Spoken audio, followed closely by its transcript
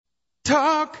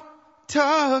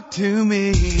Talk to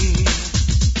me.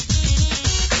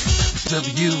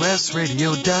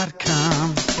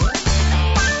 WSRadio.com.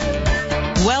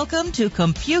 Welcome to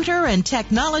Computer and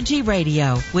Technology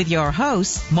Radio with your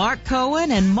hosts, Mark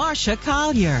Cohen and Marcia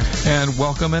Collier. And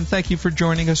welcome and thank you for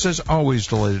joining us. As always,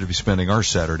 delighted to be spending our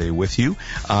Saturday with you.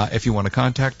 If you want to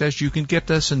contact us, you can get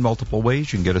us in multiple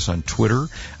ways. You can get us on Twitter.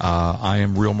 I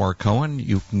am Real Mark Cohen.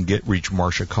 You can reach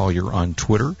Marcia Collier on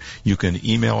Twitter. You can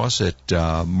email us at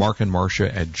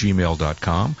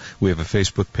markandmarcia@gmail.com. We have a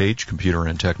Facebook page, Computer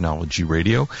and Technology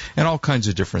Radio, and all kinds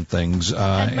of different things.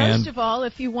 And most of all,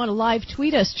 if you want to live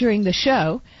tweet us during the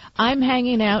show, I'm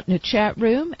hanging out in a chat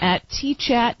room at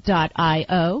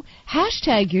tchat.io.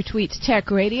 Hashtag your tweets Tech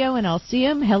Radio, and I'll see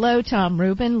them. Hello, Tom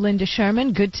Rubin, Linda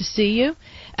Sherman, good to see you.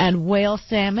 And Whale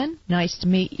Salmon, nice to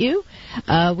meet you.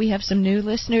 We have some new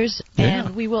listeners,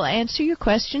 and we will answer your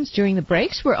questions during the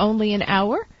breaks. We're only an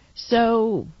hour,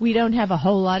 so we don't have a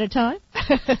whole lot of time.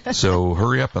 So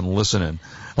hurry up and listen in.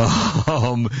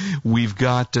 We've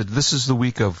got, this is the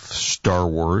week of Star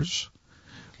Wars,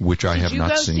 which I have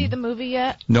not seen. Did you go see the movie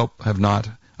yet? Nope, have not.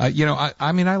 I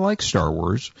like Star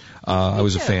Wars. I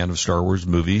was a fan of Star Wars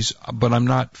movies, but I'm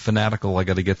not fanatical. I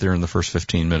got to get there in the first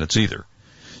 15 minutes either.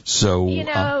 So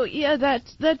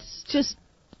that's just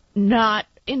not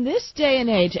in this day and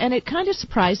age, and it kind of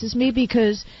surprises me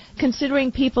because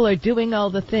considering people are doing all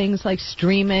the things like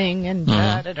streaming and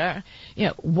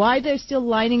why they're still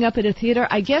lining up at a theater.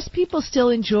 I guess people still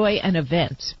enjoy an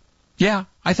event. Yeah,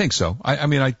 I think so.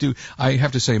 I do. I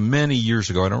have to say, many years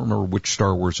ago, I don't remember which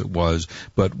Star Wars it was,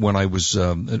 but when I was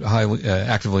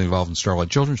actively involved in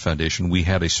Starlight Children's Foundation, we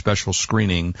had a special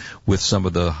screening with some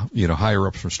of the higher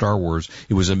ups from Star Wars.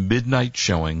 It was a midnight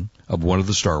showing of one of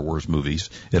the Star Wars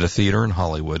movies at a theater in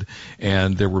Hollywood,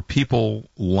 and there were people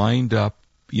lined up,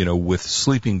 with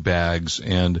sleeping bags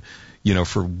and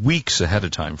for weeks ahead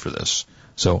of time for this.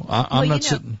 So I'm not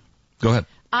sitting. Go ahead.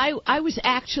 I was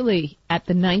actually at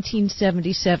the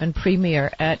 1977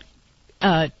 premiere at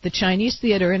the Chinese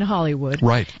Theater in Hollywood.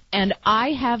 Right. And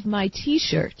I have my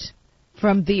T-shirt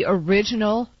from the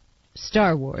original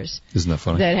Star Wars. Isn't that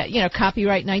funny? That,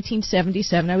 copyright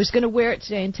 1977. I was going to wear it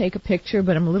today and take a picture,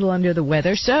 but I'm a little under the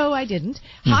weather, so I didn't.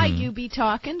 Mm-hmm. Hi, you be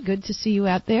talking. Good to see you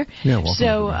out there. Yeah, welcome.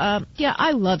 So,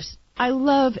 I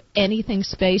love anything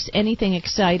space, anything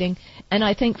exciting, and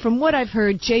I think from what I've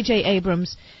heard, J.J.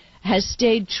 Abrams has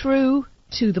stayed true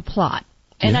to the plot.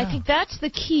 And I think that's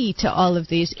the key to all of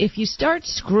these. If you start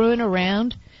screwing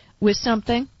around with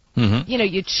something,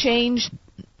 you change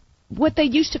what they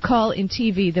used to call in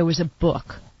TV, there was a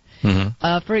book.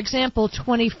 For example,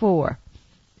 24.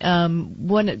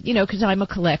 Because I'm a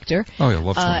collector. Oh, yeah,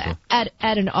 love 24.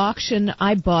 At an auction,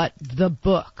 I bought the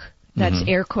book. That's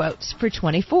air quotes for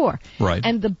 24. Right.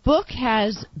 And the book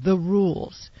has the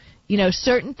rules.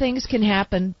 Certain things can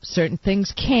happen, certain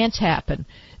things can't happen.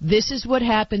 This is what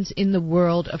happens in the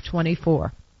world of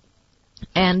 24.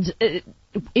 And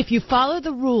if you follow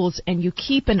the rules and you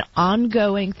keep an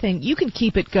ongoing thing, you can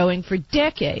keep it going for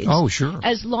decades. Oh, sure.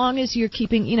 As long as you're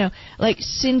keeping, like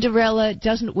Cinderella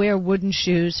doesn't wear wooden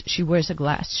shoes, she wears a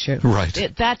glass shoe.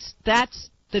 Right. That's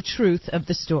the truth of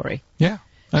the story. Yeah.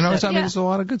 I know. There's a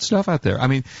lot of good stuff out there.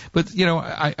 But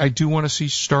I do want to see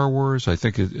Star Wars. I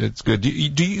think it's good.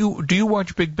 Do you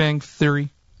watch Big Bang Theory?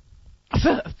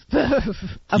 Of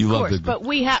course, but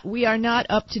we are not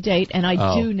up to date, and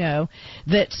I do know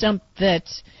that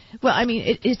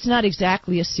it's not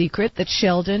exactly a secret that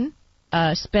Sheldon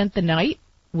spent the night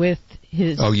with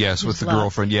his. Oh yes, with the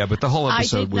girlfriend. Yeah, but the whole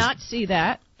episode I did not see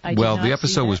that. The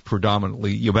episode was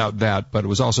predominantly about that, but it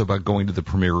was also about going to the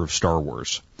premiere of Star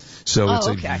Wars. So it's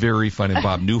a very funny.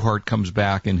 Bob Newhart comes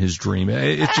back in his dream.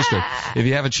 It's just if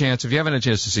you haven't had a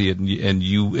chance to see it,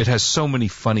 it has so many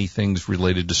funny things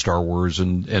related to Star Wars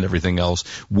and everything else.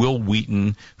 Will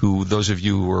Wheaton, who those of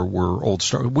you who were old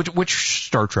which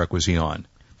Star Trek was he on?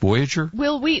 Voyager?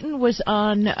 Will Wheaton was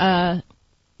on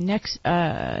Next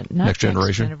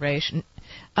Generation.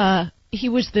 He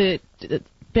was the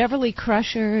Beverly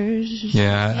Crushers.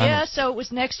 Yeah. So it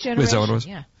was Next Generation. Is that what it was?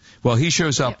 Yeah. Well, he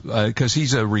shows up because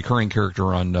he's a recurring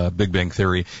character on Big Bang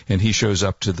Theory, and he shows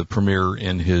up to the premiere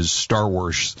in his Star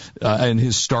Wars, in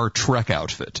his Star Trek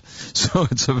outfit. So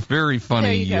it's a very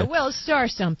funny. There you go. Well, star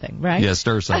something, right? Yeah,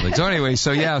 star something. So anyway,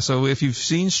 so if you've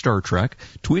seen Star Trek,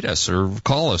 tweet us or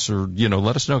call us or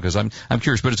let us know because I'm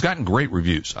curious. But it's gotten great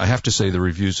reviews. I have to say the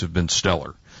reviews have been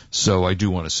stellar. So I do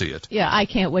want to see it. Yeah, I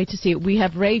can't wait to see it. We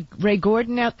have Ray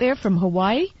Gordon out there from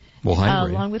Hawaii. Well, hi,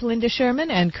 Ray. Along with Linda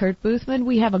Sherman and Kurt Boothman.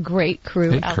 We have a great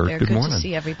crew out Kurt, there. Good morning. To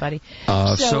see everybody.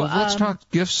 So let's talk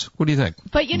gifts. What do you think?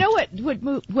 But you know what?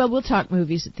 Well, we'll talk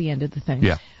movies at the end of the thing.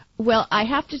 Yeah. Well, I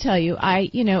have to tell you, I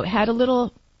had a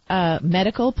little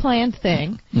medical plan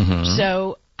thing,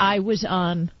 so I was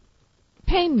on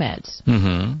pain meds.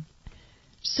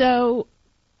 So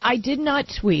I did not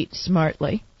tweet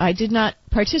smartly. I did not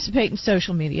participate in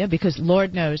social media because,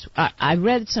 Lord knows, I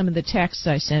read some of the texts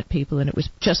I sent people, and it was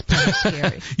just plain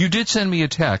scary. You did send me a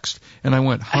text, and I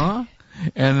went, huh?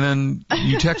 And then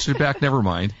you texted back, never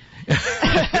mind.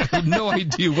 I had no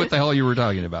idea what the hell you were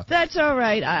talking about. That's all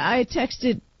right. I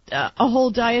texted a whole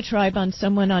diatribe on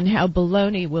someone on how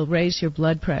bologna will raise your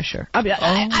blood pressure.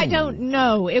 I don't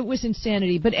know. It was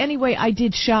insanity. But anyway, I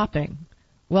did shopping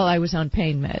while I was on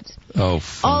pain meds. Oh,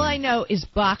 funny. All I know is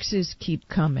boxes keep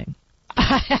coming.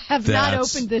 I have not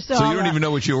opened this all So you don't up. even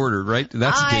know what you ordered, right?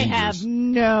 That's dangerous. I have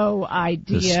no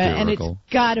idea. Hysterical. And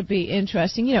it's got to be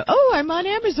interesting. Oh, I'm on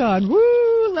Amazon.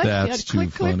 Woo! That's too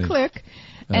funny. Click.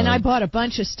 And I bought a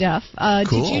bunch of stuff. Cool.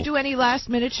 Did you do any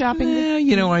last-minute shopping?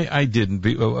 I didn't.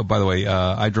 By the way,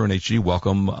 iDrone HD,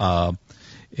 welcome.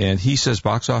 And he says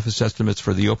box office estimates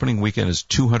for the opening weekend is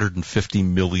 $250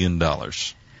 million.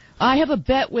 I have a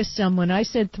bet with someone. I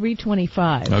said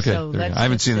 325. Okay, so I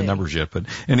haven't seen the numbers yet, but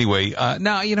anyway,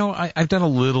 now I've done a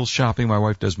little shopping. My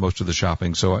wife does most of the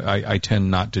shopping, so I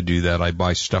tend not to do that. I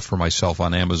buy stuff for myself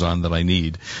on Amazon that I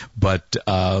need, but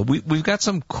we've got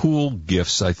some cool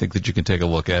gifts I think that you can take a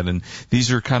look at, and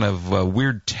these are kind of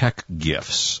weird tech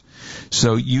gifts.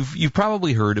 So you've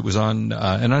probably heard it was on,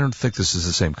 and I don't think this is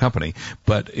the same company,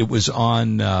 but it was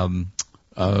on.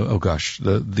 The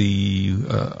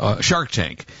Shark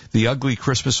Tank, the ugly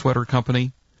Christmas sweater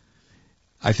company.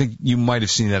 I think you might have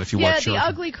seen that if you watched Shark Tank. Yeah, the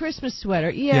ugly Christmas sweater.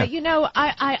 Yeah,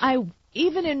 I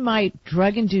even in my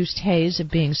drug-induced haze of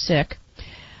being sick,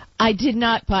 I did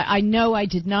not buy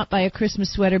a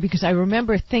Christmas sweater because I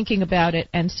remember thinking about it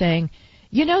and saying,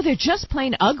 they're just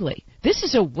plain ugly. This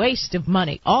is a waste of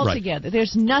money altogether. Right.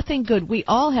 There's nothing good. We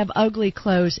all have ugly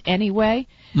clothes anyway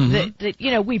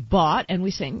that we bought, and we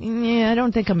say, I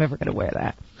don't think I'm ever going to wear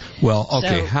that. Well,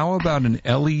 okay, how about an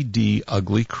LED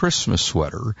ugly Christmas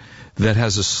sweater that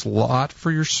has a slot for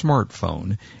your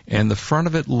smartphone, and the front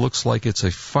of it looks like it's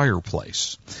a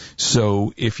fireplace.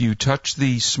 So if you touch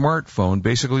the smartphone,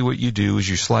 basically what you do is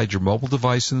you slide your mobile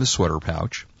device in the sweater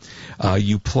pouch,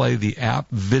 you play the app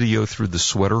video through the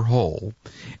sweater hole,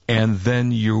 and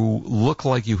then you look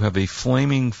like you have a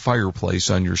flaming fireplace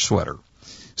on your sweater.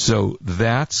 So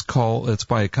it's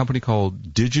by a company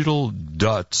called Digital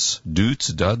Duds,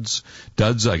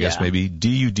 I guess maybe,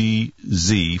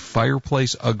 DUDZ,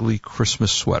 Fireplace Ugly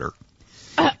Christmas Sweater.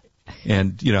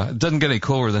 And, it doesn't get any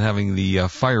cooler than having the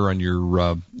fire on your,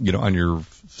 on your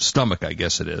stomach, I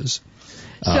guess it is.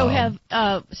 So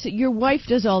so your wife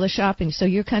does all the shopping, so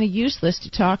you're kind of useless to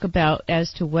talk about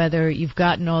as to whether you've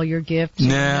gotten all your gifts.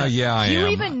 I am. Do you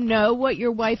even know what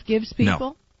your wife gives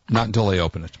people? No, not until they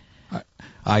open it.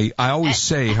 I always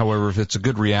say, however, if it's a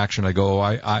good reaction, I go,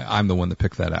 I'm the one that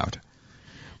picked that out.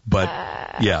 But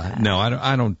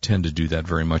I don't tend to do that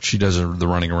very much. She does the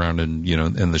running around and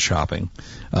and the shopping.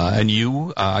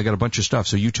 And I got a bunch of stuff.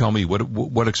 So you tell me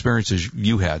what experiences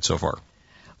you had so far.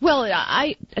 Well,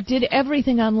 I did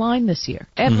everything online this year.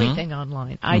 Everything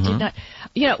online. I did not.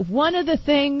 One of the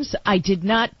things I did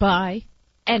not buy,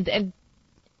 and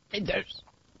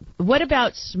what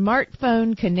about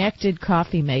smartphone connected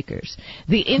coffee makers?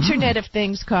 The Internet of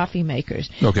Things coffee makers.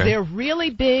 Okay. They're really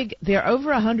big. They're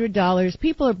over $100.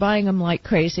 People are buying them like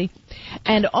crazy.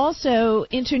 And also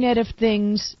Internet of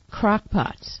Things crock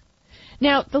pots.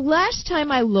 Now, the last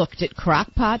time I looked at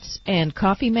crock pots and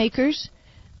coffee makers,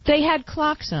 they had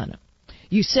clocks on them.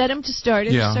 You set them to start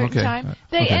at a certain time.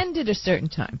 They end at a certain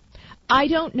time. I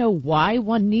don't know why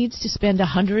one needs to spend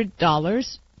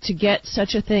 $100 to get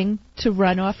such a thing to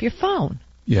run off your phone.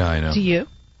 Yeah, I know. Do you?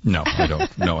 No, I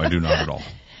don't. No, I do not at all.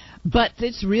 But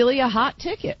it's really a hot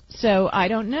ticket, so I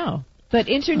don't know. But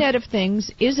Internet of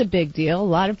Things is a big deal. A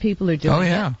lot of people are doing it. Oh,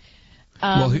 yeah.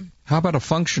 Well, how about a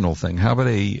functional thing? How about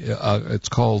it's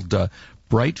called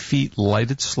Bright Feet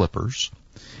Lighted Slippers.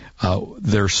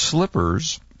 They're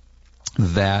slippers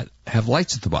that have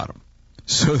lights at the bottom,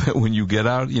 so that when you get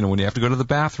out, when you have to go to the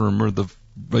bathroom or the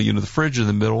fridge in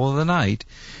the middle of the night,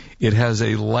 it has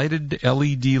a lighted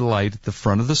LED light at the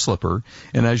front of the slipper,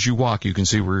 and as you walk, you can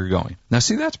see where you're going. Now,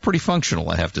 see, that's pretty functional,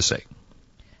 I have to say.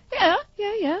 Yeah.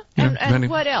 And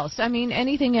what else? I mean,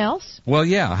 anything else? Well,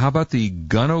 yeah. How about the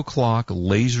Gun O'Clock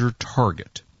Laser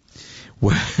Target?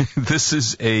 Well, this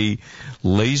is a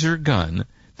laser gun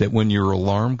that when your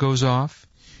alarm goes off,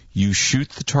 you shoot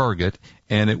the target,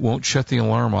 and it won't shut the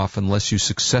alarm off unless you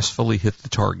successfully hit the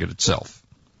target itself.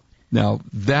 Now,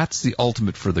 that's the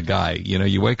ultimate for the guy. You know,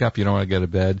 you wake up, you don't want to go to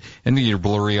bed, and then you're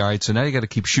blurry-eyed, so now you got to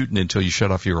keep shooting until you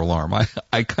shut off your alarm.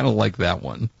 I kind of like that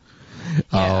one.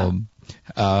 Yeah.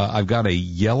 I've got a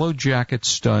Yellow Jacket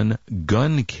stun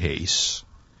gun case.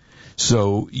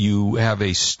 So you have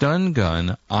a stun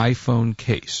gun iPhone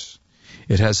case.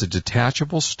 It has a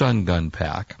detachable stun gun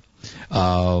pack,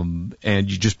 and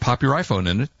you just pop your iPhone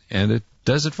in it, and it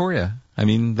does it for you. I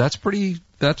mean, that's pretty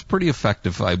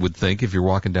effective, I would think, if you're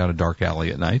walking down a dark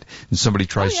alley at night and somebody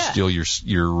tries to steal your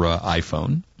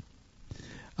iPhone.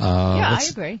 I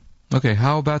agree. Okay,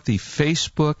 how about the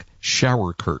Facebook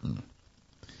shower curtain?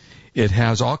 It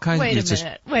has all kinds. Wait a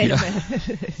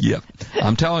minute. Yep,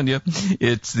 I'm telling you,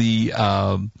 it's the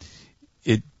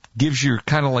it gives you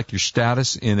kind of like your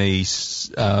status in a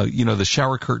the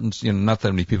shower curtains. You know, not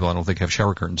that many people I don't think have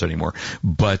shower curtains anymore,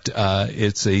 but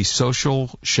it's a social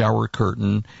shower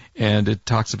curtain, and it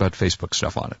talks about Facebook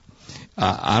stuff on it.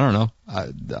 I don't know.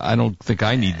 I don't think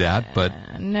I need that, but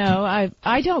no,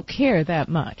 I don't care that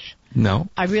much. No,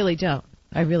 I really don't.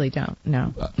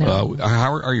 No.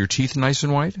 How are your teeth nice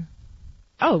and white?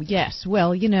 Oh, yes.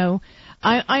 Well, you know,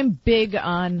 I'm big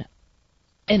on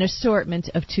an assortment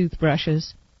of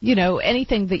toothbrushes. You know,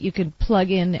 anything that you can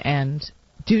plug in and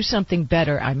do something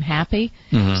better, I'm happy.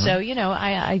 Mm-hmm. So, you know,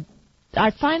 I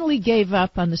finally gave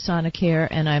up on the Sonicare,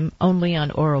 and I'm only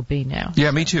on Oral-B now. Yeah,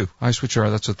 me too. I switched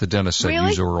over. That's what the dentist said. Really?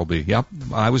 Use Oral-B. Yep.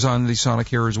 I was on the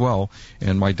Sonicare as well,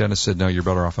 and my dentist said, no, you're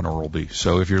better off on Oral-B.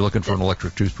 So if you're looking for an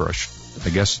electric toothbrush, I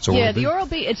guess it's Oral-B. Yeah, the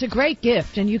Oral-B, it's a great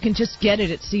gift, and you can just get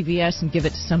it at CVS and give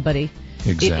it to somebody.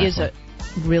 Exactly. It is a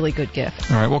really good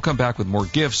gift. All right, we'll come back with more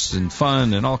gifts and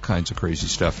fun and all kinds of crazy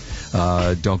stuff.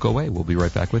 Don't go away. We'll be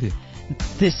right back with you.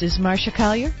 This is Marcia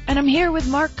Collier, and I'm here with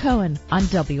Mark Cohen on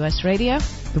WS Radio,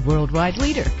 the worldwide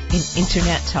leader in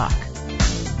Internet talk.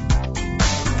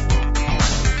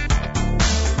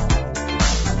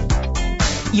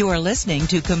 You are listening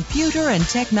to Computer and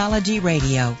Technology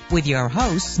Radio with your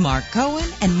hosts, Mark Cohen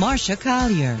and Marcia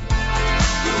Collier.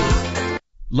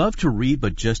 Love to read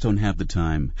but just don't have the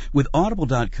time? With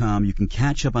Audible.com, you can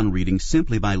catch up on reading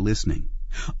simply by listening.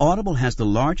 Audible has the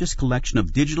largest collection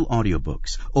of digital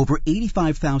audiobooks, over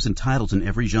 85,000 titles in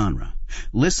every genre.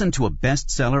 Listen to a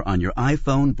bestseller on your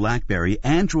iPhone, BlackBerry,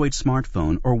 Android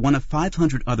smartphone, or one of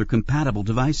 500 other compatible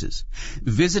devices.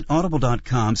 Visit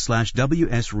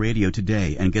audible.com/WS Radio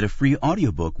today and get a free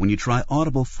audiobook when you try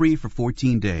Audible free for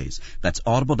 14 days. That's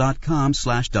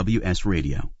audible.com/WS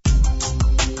Radio.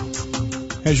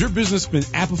 Has your business been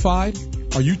appified?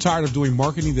 Are you tired of doing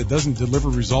marketing that doesn't deliver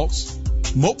results?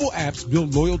 Mobile apps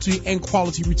build loyalty and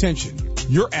quality retention.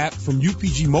 Your app from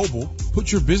UPG Mobile puts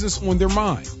your business on their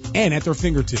mind and at their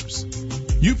fingertips.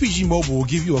 UPG Mobile will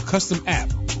give you a custom app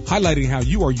highlighting how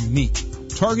you are unique,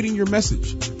 targeting your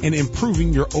message, and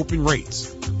improving your open rates.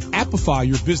 Appify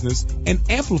your business and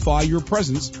amplify your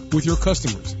presence with your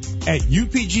customers at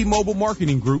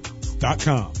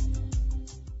UPGMobileMarketingGroup.com.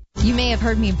 You may have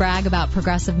heard me brag about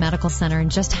Progressive Medical Center and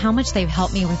just how much they've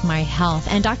helped me with my health.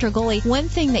 And Dr. Goley, one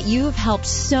thing that you have helped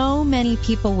so many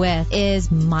people with is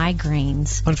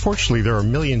migraines. Unfortunately, there are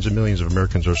millions and millions of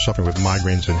Americans who are suffering with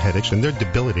migraines and headaches, and they're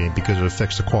debilitating because it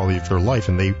affects the quality of their life,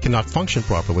 and they cannot function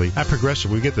properly. At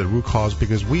Progressive, we get the root cause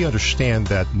because we understand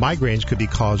that migraines could be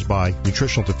caused by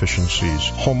nutritional deficiencies,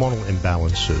 hormonal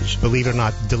imbalances, believe it or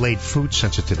not, delayed food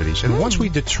sensitivities. And once we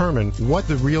determine what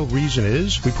the real reason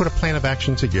is, we put a plan of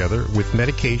action together with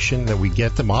medication that we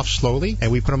get them off slowly, and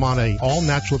we put them on an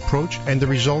all-natural approach, and the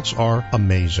results are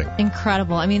amazing.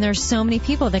 Incredible. I mean, there's so many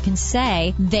people that can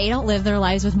say they don't live their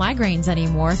lives with migraines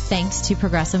anymore thanks to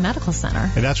Progressive Medical Center.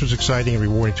 And that's what's exciting and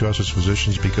rewarding to us as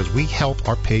physicians, because we help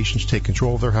our patients take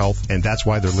control of their health, and that's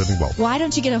why they're living well. Why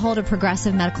don't you get a hold of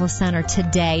Progressive Medical Center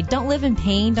today? Don't live in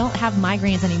pain. Don't have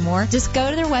migraines anymore. Just go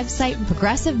to their website,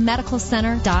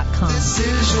 progressivemedicalcenter.com. This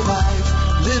is your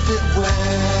life. Live it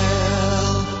well.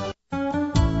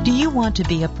 Do you want to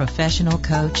be a professional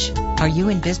coach? Are you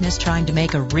in business trying to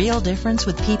make a real difference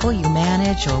with people you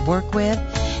manage or work with?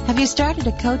 Have you started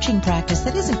a coaching practice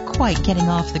that isn't quite getting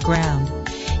off the ground?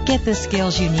 Get the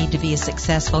skills you need to be a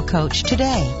successful coach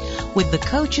today with the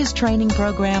Coaches Training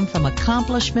Program from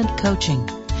Accomplishment Coaching.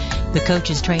 The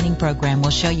Coaches Training Program will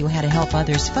show you how to help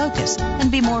others focus and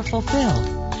be more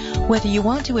fulfilled. Whether you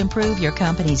want to improve your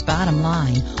company's bottom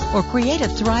line or create a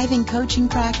thriving coaching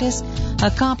practice,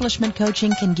 Accomplishment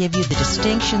Coaching can give you the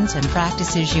distinctions and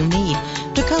practices you need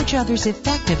to coach others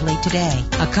effectively today.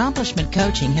 Accomplishment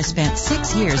Coaching has spent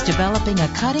 6 years developing a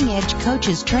cutting-edge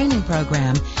coaches training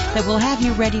program that will have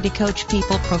you ready to coach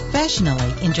people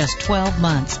professionally in just 12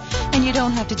 months, and you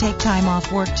don't have to take time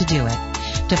off work to do it.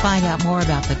 To find out more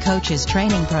about the Coaches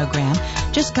Training Program,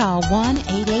 just call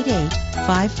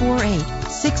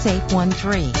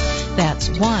 1-888-548-6813. That's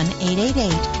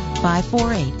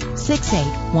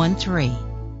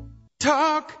 1-888-548-6813.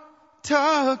 Talk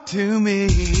to me.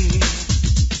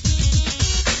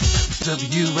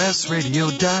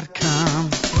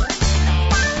 WSRadio.com.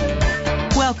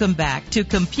 Welcome back to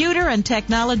Computer and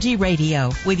Technology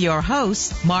Radio with your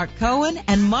hosts, Mark Cohen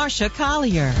and Marcia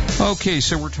Collier. Okay,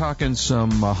 so we're talking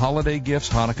some holiday gifts.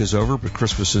 Hanukkah's over, but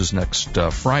Christmas is next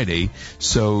Friday.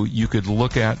 So you could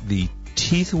look at the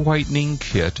teeth whitening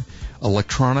kit,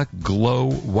 electronic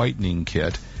glow whitening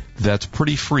kit. That's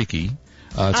pretty freaky.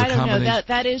 I don't know.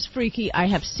 That is freaky. I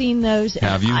have seen those.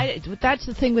 Have you? That's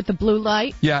the thing with the blue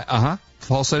light. Yeah,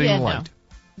 pulsating the light.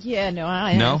 Yeah, no,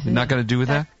 not going to do with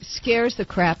that? Scares the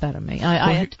crap out of me.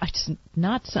 I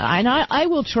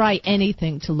will try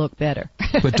anything to look better.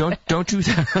 But don't do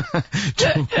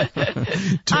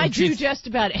that. I do just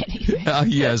about anything.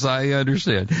 Yes, I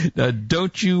understand.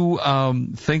 Don't you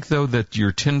think though that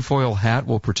your tinfoil hat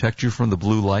will protect you from the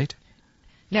blue light?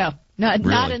 No,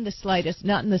 not in the slightest.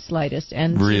 Not in the slightest.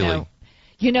 And really,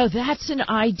 you know that's an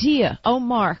idea. Oh,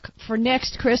 Mark, for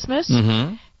next Christmas.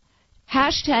 Mm-hmm.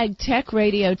 Hashtag Tech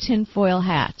Radio tinfoil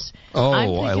hats. Oh,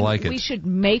 I like it. We should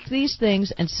make these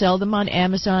things and sell them on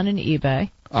Amazon and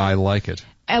eBay. I like it.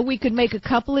 And we could make a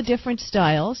couple of different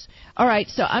styles. All right,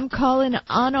 so I'm calling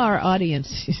on our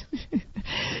audience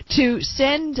to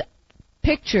send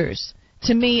pictures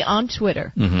to me on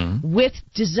Twitter with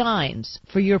designs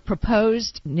for your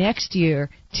proposed next year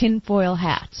tinfoil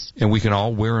hats. And we can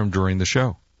all wear them during the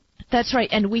show. That's right,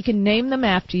 and we can name them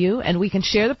after you, and we can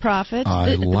share the profits.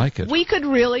 I like it. We could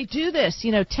really do this,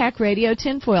 Tech Radio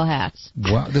tinfoil hats.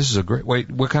 Wow, this is a great...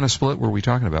 Wait, what kind of split were we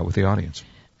talking about with the audience?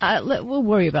 We'll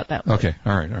worry about that later. Okay,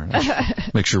 all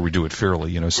right. Make sure we do it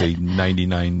fairly, say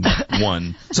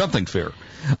 99-1, something fair.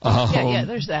 Yeah,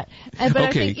 there's that. But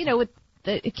okay. I think,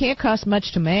 it can't cost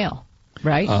much to mail,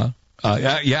 right?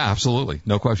 Yeah, absolutely.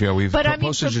 No question. Yeah, we've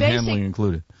postage and handling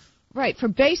included. Right, for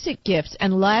basic gifts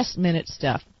and last-minute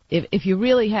stuff, if you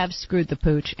really have screwed the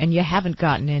pooch and you haven't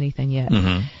gotten anything yet,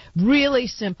 really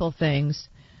simple things,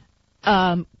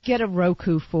 get a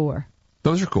Roku 4.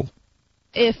 Those are cool.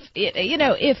 If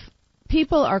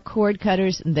people are cord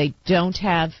cutters and they don't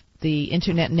have the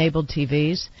internet-enabled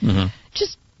TVs,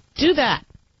 just do that.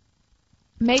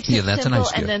 Makes it that's simple, a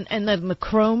nice gift. and then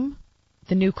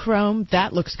the new Chrome,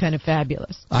 that looks kind of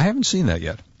fabulous. I haven't seen that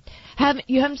yet.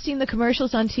 You haven't seen the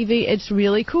commercials on TV? It's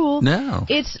really cool. No.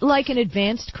 It's like an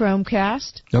advanced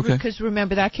Chromecast. Okay. Because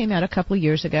remember, that came out a couple of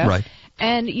years ago. Right.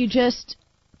 And you just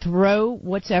throw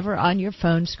whatever on your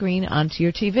phone screen onto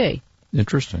your TV.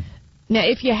 Interesting. Now,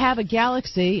 if you have a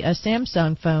Galaxy, a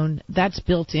Samsung phone, that's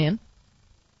built in.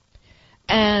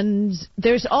 And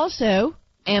there's also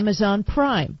Amazon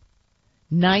Prime.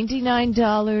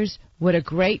 $99. What a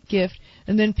great gift.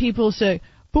 And then people say,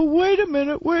 but wait a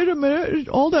minute,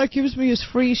 all that gives me is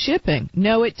free shipping.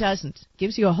 No, it doesn't. It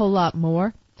gives you a whole lot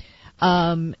more.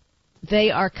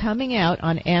 They are coming out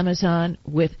on Amazon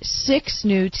with 6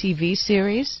 new TV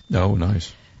series. Oh,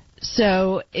 nice.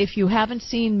 So if you haven't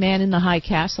seen Man in the High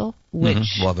Castle,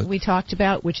 which we talked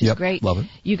about, which is great. Love it.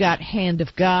 You got Hand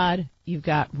of God, you've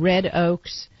got Red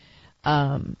Oaks,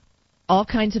 all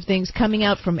kinds of things coming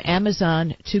out from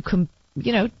Amazon to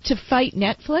fight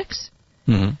Netflix.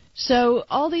 So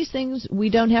all these things, we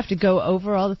don't have to go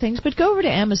over all the things, but go over to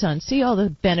Amazon, see all the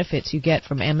benefits you get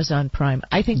from Amazon Prime.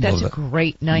 I think that's a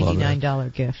great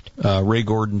 $99 gift. Ray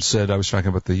Gordon said, I was talking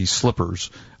about the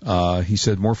slippers, he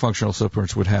said more functional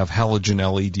slippers would have halogen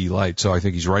LED light, so I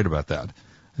think he's right about that.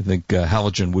 I think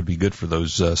halogen would be good for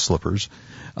those slippers.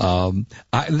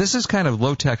 This is kind of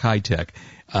low-tech, high-tech.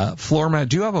 Floor mat,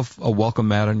 do you have a welcome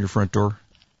mat on your front door?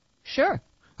 Sure.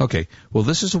 Okay, well,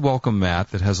 this is a welcome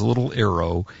mat that has a little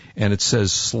arrow, and it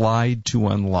says slide to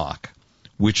unlock,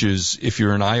 which is, if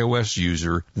you're an iOS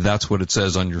user, that's what it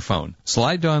says on your phone.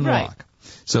 Slide to unlock. Right.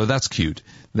 So that's cute.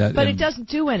 But it doesn't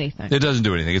do anything. It doesn't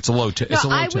do anything. It's a low-tech.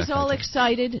 I was all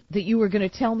excited that you were going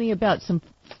to tell me about some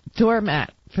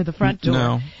doormat for the front door.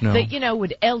 No. That,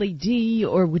 would LED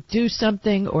or would do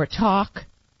something or talk.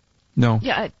 No.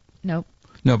 Yeah, no.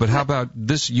 No, but how about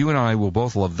this? You and I will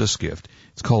both love this gift.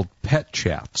 It's called Pet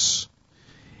Chats.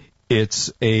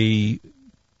 It's a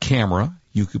camera.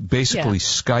 You could basically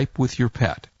Skype with your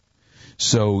pet.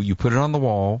 So you put it on the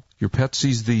wall, your pet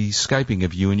sees the Skyping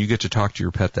of you, and you get to talk to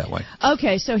your pet that way.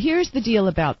 Okay, so here's the deal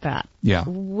about that. Yeah.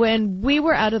 When we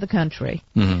were out of the country,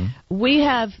 we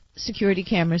have security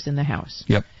cameras in the house.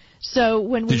 Yep. So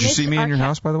when we Did you see me in your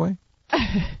house, by the way? No.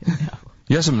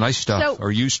 You have some nice stuff,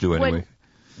 or used to anyway.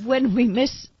 When we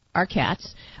miss our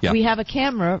cats, Yeah. we have a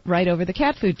camera right over the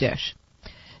cat food dish.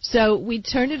 So we'd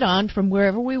turn it on from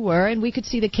wherever we were, and we could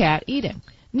see the cat eating.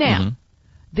 Now,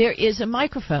 there is a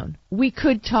microphone. We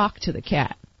could talk to the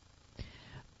cat.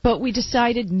 But we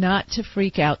decided not to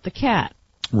freak out the cat.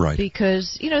 Right.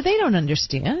 Because, they don't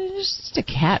understand. It's just a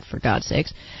cat, for God's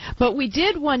sakes. But we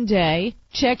did one day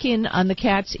check in on the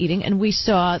cats eating, and we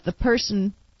saw the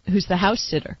person who's the house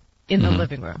sitter in the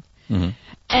living room.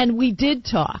 And we did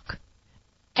talk.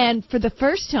 And for the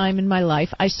first time in my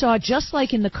life, I saw, just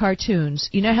like in the cartoons,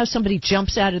 you know how somebody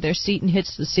jumps out of their seat and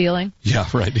hits the ceiling? Yeah,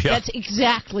 right. Yeah. That's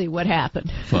exactly what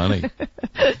happened. Funny.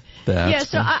 So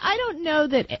I don't know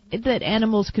that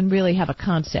animals can really have a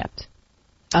concept.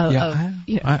 Although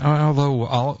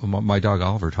my dog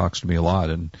Oliver talks to me a lot,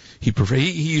 and he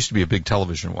used to be a big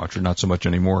television watcher, not so much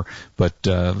anymore. But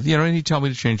and he'd tell me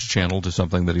to change the channel to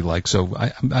something that he likes. So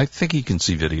I think he can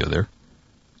see video there.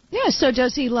 Yeah, so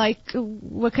does he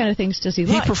what kind of things does he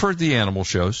like? He preferred the animal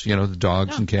shows, the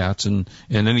dogs and cats and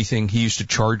anything. He used to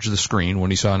charge the screen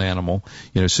when he saw an animal,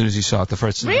 as soon as he saw it. The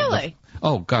first. Really?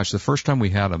 Oh gosh, the first time we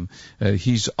had him,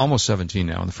 he's almost 17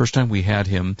 now, and the first time we had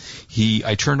him,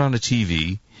 I turned on a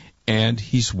TV, and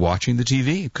he's watching the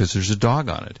TV because there's a dog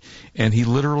on it. And he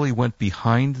literally went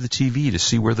behind the TV to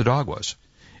see where the dog was.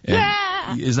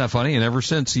 And isn't that funny? And ever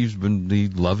since, he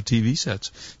loved TV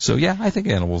sets. So yeah, I think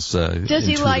animals. Does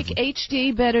he like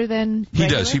HD better than regular? He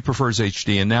does. He prefers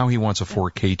HD, and now he wants a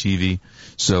 4K TV.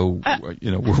 So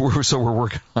we're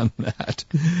working on that.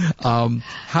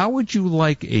 How would you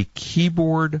like a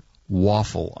keyboard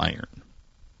waffle iron?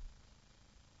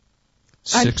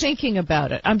 I'm thinking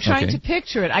about it. I'm trying to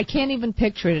picture it. I can't even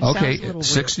picture it. It sounds a little weird.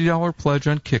 $60 pledge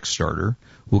on Kickstarter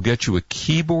will get you a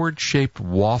keyboard-shaped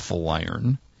waffle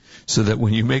iron, so that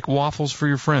when you make waffles for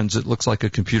your friends, it looks like a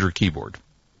computer keyboard.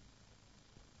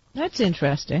 That's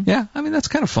interesting. Yeah, that's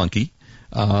kind of funky.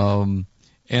 And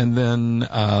then,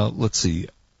 let's see,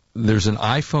 there's an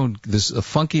iPhone, the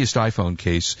funkiest iPhone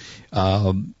case.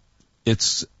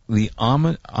 It's the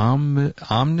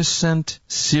Omniscient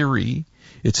Siri.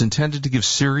 It's intended to give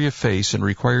Siri a face and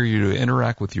require you to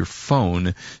interact with your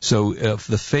phone. So if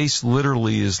the face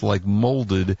literally is like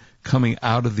molded coming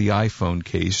out of the iPhone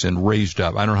case and raised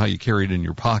up. I don't know how you carry it in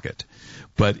your pocket,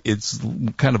 but it's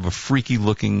kind of a freaky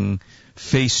looking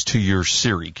face to your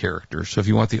Siri character. So if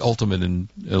you want the ultimate and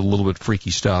a little bit freaky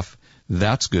stuff,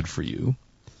 that's good for you.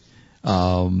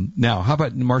 Now, how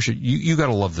about, Marcia, you got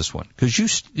to love this one.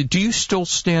 Because do you still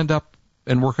stand up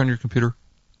and work on your computer?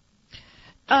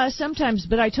 Sometimes,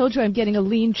 but I told you I'm getting a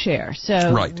lean chair,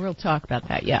 so we'll talk about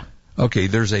that, yeah. Okay,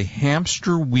 there's a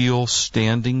hamster wheel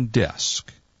standing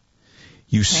desk.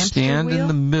 You stand in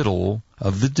the middle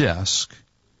of the desk,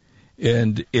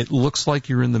 and it looks like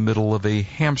you're in the middle of a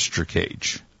hamster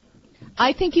cage.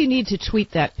 I think you need to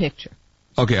tweet that picture.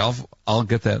 Okay, I'll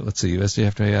get that. Let's see. You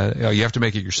have to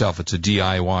make it yourself. It's a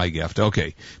DIY gift.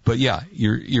 Okay, but yeah,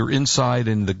 you're inside,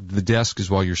 and the desk is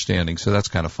while you're standing, so that's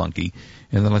kind of funky.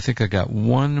 And then I think I got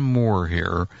one more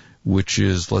here, which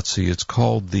is, let's see, it's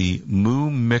called the Moo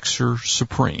Mixer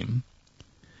Supreme.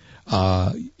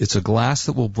 It's a glass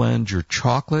that will blend your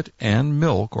chocolate and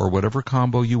milk or whatever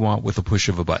combo you want with a push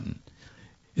of a button.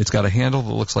 It's got a handle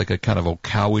that looks like a kind of a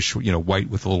cowish, white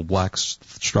with little black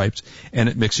stripes, and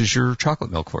it mixes your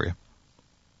chocolate milk for you.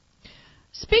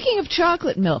 Speaking of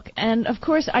chocolate milk, and of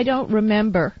course I don't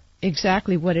remember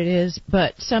exactly what it is,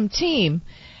 but some team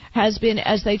has been,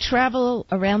 as they travel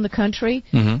around the country,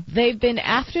 they've been,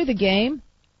 after the game,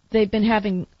 they've been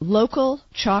having local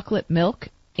chocolate milk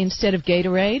instead of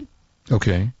Gatorade.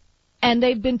 Okay. And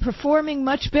they've been performing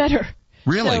much better.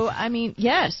 Really? So,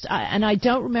 yes, and I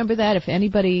don't remember that. If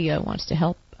anybody wants to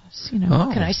help us,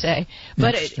 what can I say?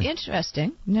 But it's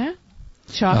interesting, no?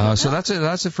 Chocolate. So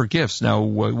that's it for gifts. Now,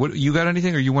 what you got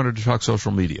anything, or you wanted to talk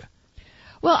social media?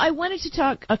 Well, I wanted to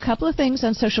talk a couple of things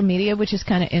on social media, which is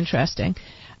kind of interesting.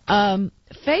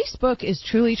 Facebook is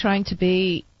truly trying to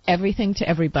be everything to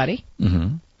everybody,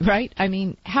 right?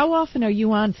 How often are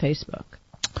you on Facebook?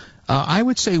 I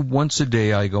would say once a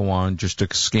day I go on just to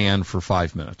scan for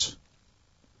 5 minutes.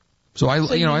 So I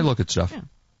look at stuff. Yeah.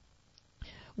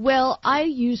 Well, I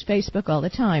use Facebook all the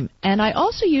time, and I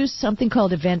also use something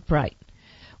called Eventbrite.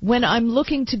 When I'm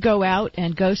looking to go out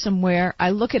and go somewhere, I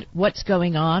look at what's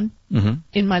going on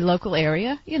in my local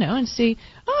area, and see,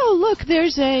 oh, look,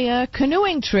 there's a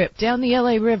canoeing trip down the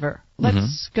LA River.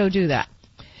 Let's go do that.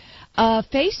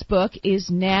 Facebook is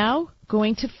now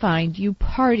going to find you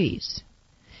parties.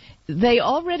 They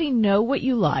already know what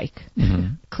you like,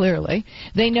 clearly.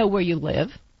 They know where you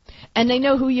live, and they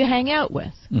know who you hang out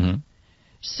with.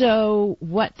 So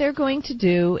what they're going to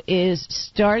do is,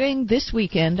 starting this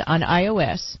weekend on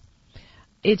iOS,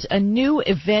 it's a new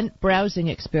event browsing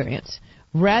experience.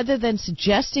 Rather than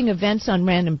suggesting events on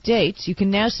random dates, you can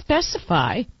now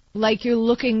specify, like you're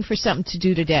looking for something to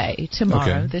do today,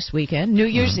 tomorrow, this weekend, New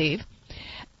Year's Eve,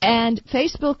 and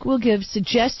Facebook will give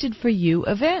suggested for you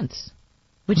events,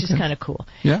 which is kind of cool.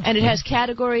 Yeah, and it has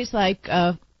categories like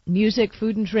music,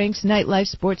 food and drinks, nightlife,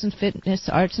 sports and fitness,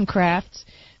 arts and crafts,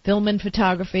 film and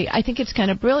photography. I think it's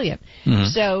kind of brilliant.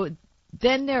 So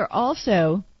then they're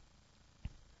also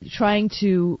trying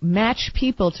to match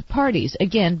people to parties,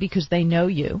 again, because they know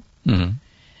you.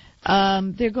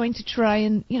 They're going to try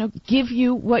and, give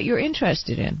you what you're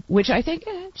interested in, which I think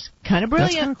is kind of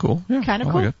brilliant. That's kind of cool. Yeah, kind of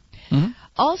cool. Like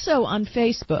Also on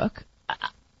Facebook,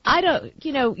 I don't,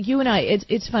 you and I,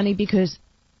 it's funny because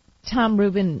Tom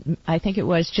Rubin, I think it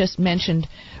was, just mentioned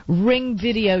Ring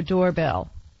Video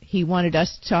Doorbell. He wanted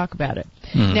us to talk about it.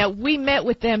 Now, we met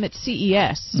with them at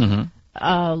CES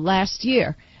last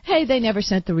year. Hey, they never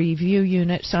sent the review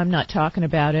unit, so I'm not talking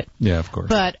about it. Yeah, of course.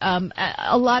 But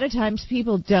a lot of times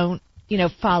people don't,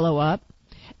 follow up.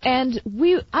 And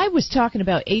I was talking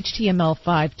about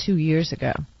HTML5 2 years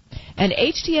ago. And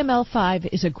HTML5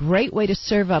 is a great way to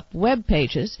serve up web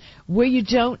pages where you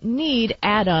don't need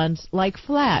add-ons like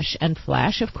Flash. And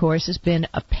Flash, of course, has been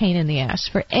a pain in the ass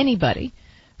for anybody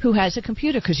who has a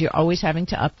computer because you're always having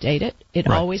to update it. It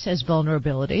always has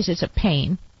vulnerabilities. It's a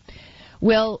pain.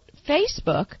 Well,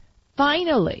 Facebook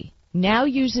finally now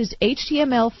uses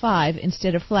HTML5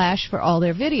 instead of Flash for all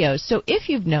their videos. So if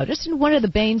you've noticed, and one of the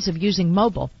banes of using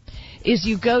mobile is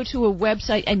you go to a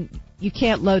website and you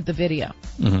can't load the video.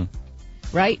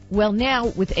 Right? Well, now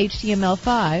with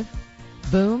HTML5,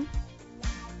 boom,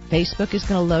 Facebook is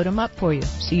going to load them up for you.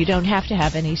 So you don't have to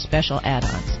have any special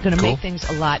add-ons. It's going to make things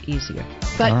a lot easier.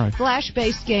 But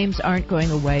Flash-based games aren't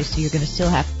going away, so you're going to still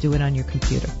have to do it on your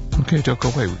computer. Okay, don't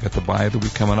go away. We've got the buy of the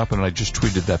week coming up, and I just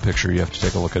tweeted that picture. You have to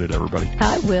take a look at it, everybody.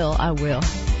 I will.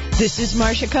 This is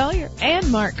Marcia Collier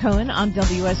and Mark Cohen on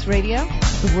WS Radio,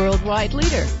 the worldwide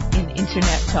leader in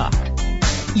Internet talk.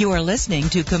 You are listening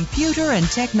to Computer and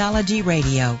Technology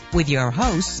Radio with your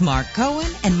hosts, Mark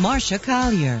Cohen and Marcia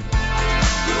Collier.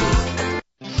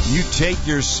 You take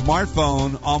your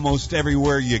smartphone almost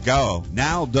everywhere you go.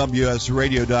 Now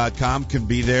WSRadio.com can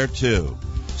be there too.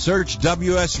 Search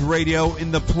WS Radio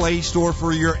in the Play Store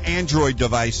for your Android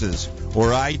devices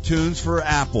or iTunes for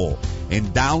Apple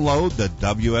and download the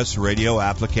WS Radio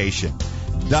application.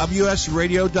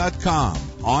 WSRadio.com,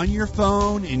 on your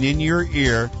phone and in your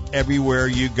ear everywhere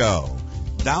you go.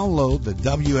 Download the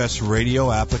WS Radio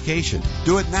application.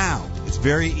 Do it now. It's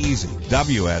very easy.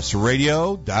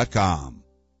 WSRadio.com.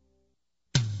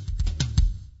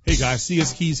 Hey guys,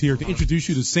 CS Keys here to introduce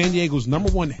you to San Diego's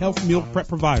 #1 health meal prep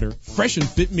provider, Fresh and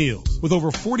Fit Meals, with over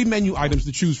 40 menu items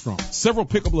to choose from. Several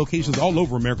pickup locations all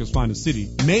over America's finest city.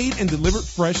 Made and delivered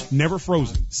fresh, never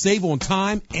frozen. Save on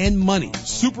time and money.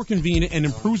 Super convenient and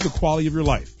improves the quality of your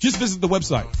life. Just visit the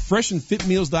website,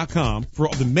 freshandfitmeals.com, for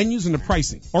all the menus and the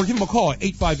pricing. Or give them a call at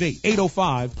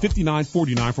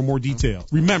 858-805-5949 for more details.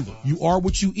 Remember, you are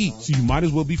what you eat, so you might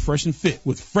as well be fresh and fit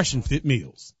with Fresh and Fit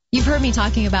Meals. You've heard me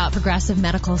talking about Progressive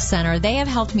Medical Center. They have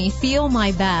helped me feel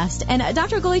my best. And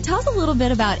Dr. Goley, tell us a little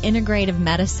bit about integrative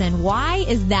medicine. Why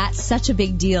is that such a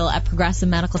big deal at Progressive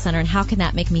Medical Center, and how can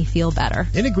that make me feel better?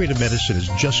 Integrative medicine is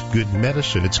just good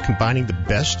medicine. It's combining the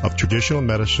best of traditional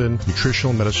medicine,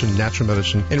 nutritional medicine, natural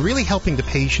medicine, and really helping the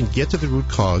patient get to the root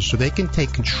cause so they can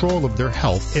take control of their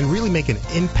health and really make an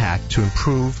impact to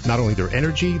improve not only their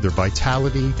energy, their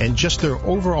vitality, and just their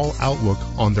overall outlook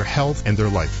on their health and their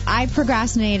life. I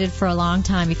procrastinated for a long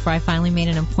time before I finally made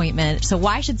an appointment. So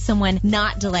why should someone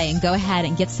not delay and go ahead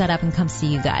and get set up and come see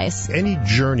you guys? Any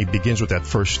journey begins with that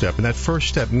first step, and that first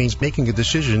step means making a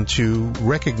decision to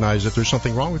recognize that there's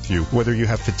something wrong with you. Whether you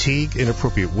have fatigue,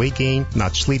 inappropriate weight gain,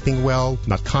 not sleeping well,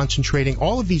 not concentrating,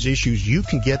 all of these issues, you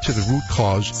can get to the root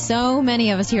cause. So many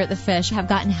of us here at The Fish have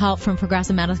gotten help from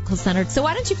Progressive Medical Center. So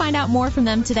why don't you find out more from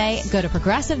them today? Go to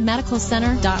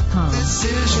progressivemedicalcenter.com. This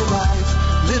is your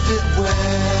life. Live it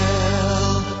well.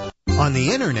 On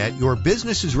the Internet, your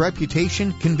business's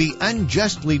reputation can be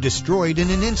unjustly destroyed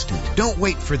in an instant. Don't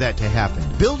wait for that to happen.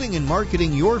 Building and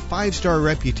marketing your 5-star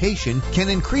reputation can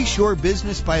increase your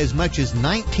business by as much as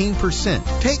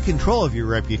 19%. Take control of your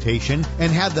reputation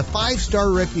and have the 5-star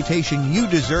reputation you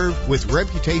deserve with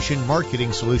Reputation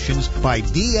Marketing Solutions by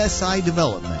DSI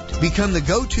Development. Become the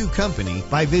go-to company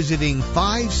by visiting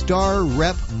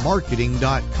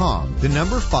 5starrepmarketing.com. The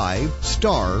number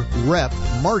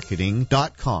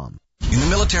 5starrepmarketing.com. In the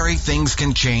military, things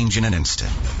can change in an instant.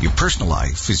 Your personal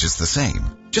life is just the same.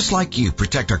 Just like you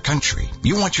protect our country,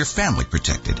 you want your family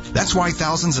protected. That's why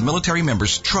thousands of military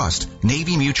members trust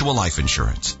Navy Mutual Life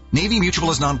Insurance. Navy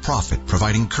Mutual is nonprofit,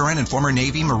 providing current and former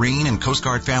Navy, Marine, and Coast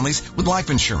Guard families with life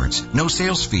insurance, no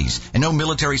sales fees, and no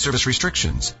military service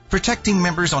restrictions. Protecting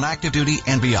members on active duty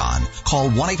and beyond. Call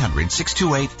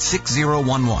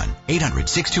 1-800-628-6011.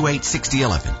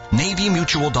 800-628-6011.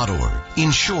 NavyMutual.org.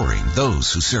 Insuring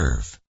those who serve.